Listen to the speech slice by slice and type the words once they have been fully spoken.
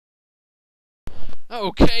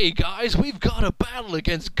Okay, guys, we've got a battle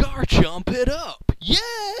against Garchompitup.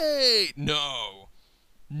 Yay! No.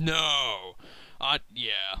 No.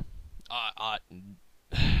 Yeah.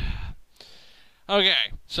 Okay,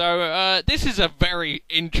 so this is a very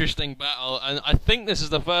interesting battle, and I think this is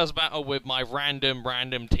the first battle with my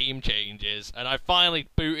random team changes, and I finally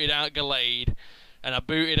booted out Gallade, and I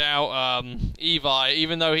booted out Evi,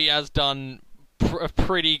 even though he has done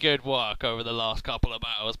pretty good work over the last couple of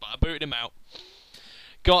battles, but I booted him out.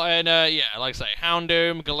 Got in, yeah, like I say,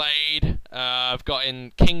 Houndoom, Gallade, I've got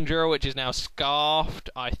in Kingdra, which is now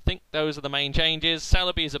Scarfed. I think those are the main changes.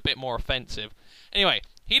 Celebi is a bit more offensive. Anyway,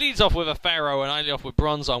 he leads off with a Pharaoh, and I lead off with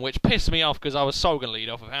Bronzong, which pissed me off because I was so going to lead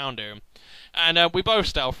off with Houndoom. And we both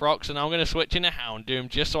Stealth Rocks, and I'm going to switch into Houndoom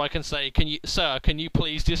just so I can say, Sir, can you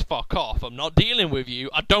please just fuck off? I'm not dealing with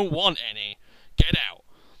you. I don't want any. Get out.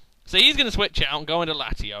 So he's going to switch out and go into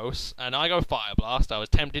Latios, and I go Fire Blast. I was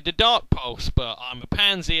tempted to Dark Pulse, but I'm a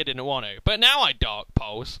pansy, I didn't want to. But now I Dark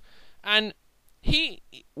Pulse, and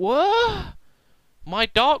what? My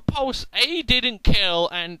Dark Pulse, A, didn't kill,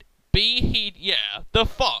 and B, yeah, the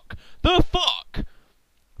fuck.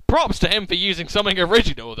 Props to him for using something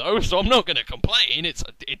original, though, so I'm not going to complain.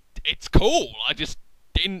 It's cool, I just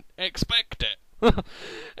didn't expect it.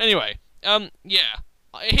 Anyway, yeah.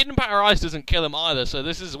 Hidden Power Ice doesn't kill him either, so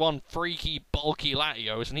this is one freaky, bulky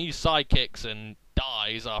Latios, and he sidekicks and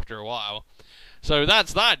dies after a while. So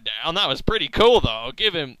that's that down. That was pretty cool, though. I'll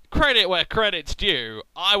give him credit where credit's due.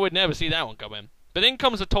 I would never see that one coming. But in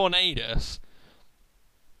comes a Tornadus,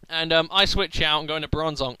 and I switch out and go into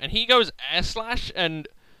Bronzong, and he goes Air Slash, and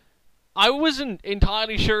I wasn't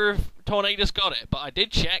entirely sure if Tornadus got it, but I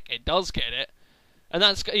did check. It does get it. And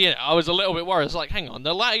that's, you know, I was a little bit worried. I was like, hang on,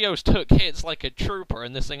 the Latios took hits like a trooper,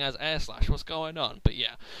 and this thing has Air Slash. What's going on? But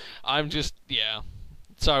yeah, I'm just, yeah.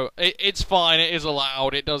 So, it's fine, it is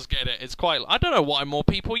allowed, it does get it. It's quite, I don't know why more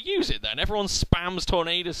people use it then. Everyone spams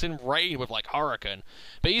Tornadus in Raid with, like, Hurricane.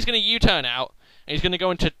 But he's going to U-turn out, and he's going to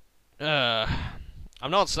go into, I'm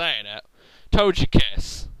not saying it, Toja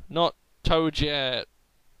Kiss. Not Toja,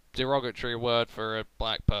 derogatory word for a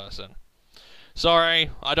black person. Sorry,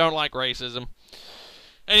 I don't like racism.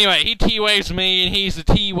 Anyway, he T-Waves me, and he's the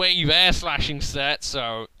T-Wave air slashing set,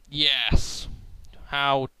 so, yes.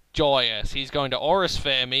 How joyous. He's going to Aura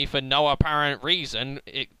Sphere me for no apparent reason.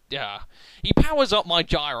 He powers up my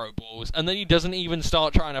Gyro Balls, and then he doesn't even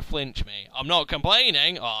start trying to flinch me. I'm not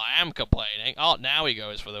complaining. Oh, I am complaining. Oh, now he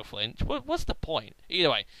goes for the flinch. What's the point?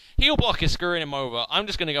 Either way, Heal Block is screwing him over. I'm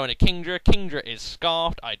just going to go into Kingdra. Kingdra is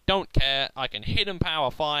Scarfed. I don't care. I can Hidden Power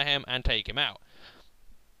Fire him and take him out.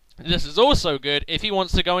 This is also good if he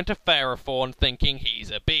wants to go into Ferrothorn thinking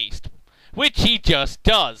he's a beast. Which he just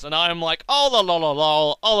does, and I'm like,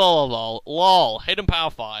 oh lol, Hidden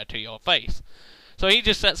Power Fire to your face. So he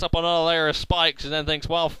just sets up another layer of spikes and then thinks,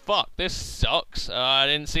 well, fuck, this sucks. I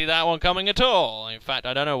didn't see that one coming at all. In fact,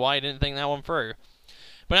 I don't know why he didn't think that one through.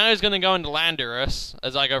 But now he's going to go into Landorus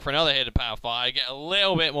as I go for another Hidden Power Fire, get a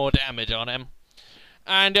little bit more damage on him.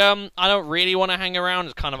 And I don't really want to hang around.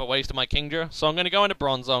 It's kind of a waste of my Kingdra. So I'm going to go into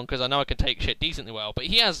Bronzong because I know I can take shit decently well. But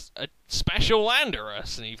he has a special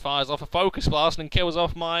Landorus, and he fires off a Focus Blast and kills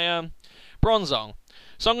off my Bronzong.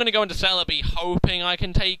 So I'm going to go into Celebi hoping I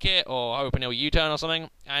can take it, or hoping he'll U-turn or something.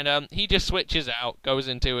 And he just switches out, goes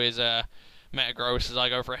into his Metagross as I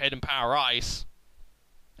go for a Hidden Power Ice.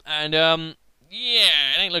 And yeah,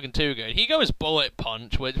 it ain't looking too good. He goes Bullet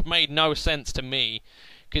Punch, which made no sense to me.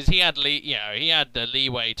 Because he had the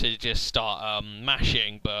leeway to just start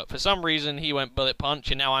mashing, but for some reason he went Bullet Punch,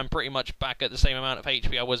 and now I'm pretty much back at the same amount of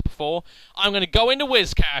HP I was before. I'm going to go into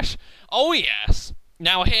Whiscash. Oh yes!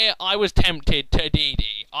 Now here I was tempted to DD.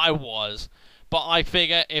 I was. But I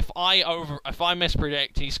figure if I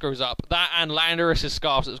mispredict, he screws up. That and Landorus'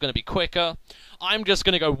 Scarf, so it's going to be quicker. I'm just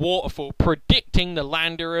going to go Waterfall, predicting the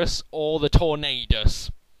Landorus or the Tornadus.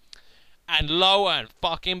 And lo and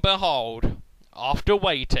fucking behold, after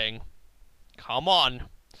waiting, come on,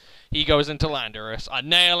 he goes into Landorus. I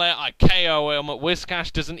nail it, I KO him.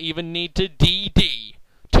 Whiscash doesn't even need to DD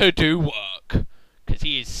to do work. Because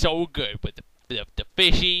he is so good with the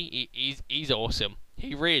fishy. He's awesome.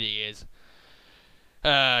 He really is.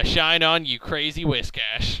 Shine on, you crazy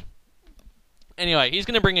Whiscash. Anyway, he's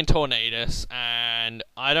going to bring in Tornadus, and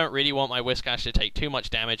I don't really want my Whiscash to take too much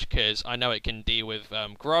damage because I know it can deal with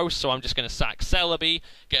Gross, so I'm just going to sack Celebi,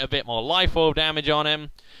 get a bit more Life Orb damage on him.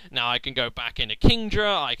 Now I can go back into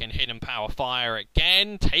Kingdra, I can Hidden Power Fire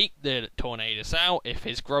again, take the Tornadus out. If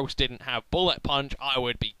his Gross didn't have Bullet Punch, I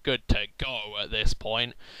would be good to go at this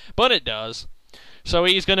point, but it does. So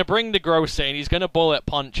he's going to bring the Gross in, he's going to Bullet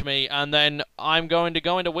Punch me, and then I'm going to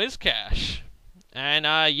go into Whiscash.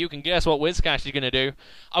 And you can guess what Whiscash is going to do.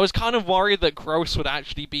 I was kind of worried that Gross would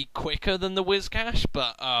actually be quicker than the Whiscash,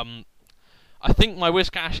 but I think my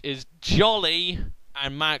Whiscash is jolly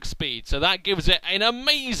and max speed, so that gives it an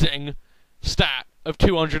amazing stat of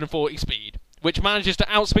 240 speed, which manages to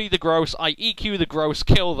outspeed the Gross. I EQ the Gross,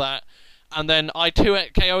 kill that, and then I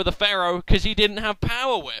 2-hit KO the Pharaoh because he didn't have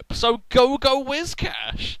Power Whip. So go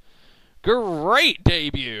Whiscash! Great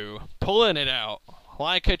debut! Pulling it out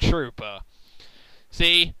like a trooper.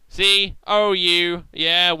 See? Oh, you.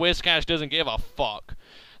 Yeah, Whiscash doesn't give a fuck.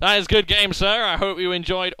 That is good game, sir. I hope you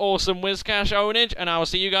enjoyed awesome Whiscash ownage, and I will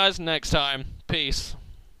see you guys next time. Peace.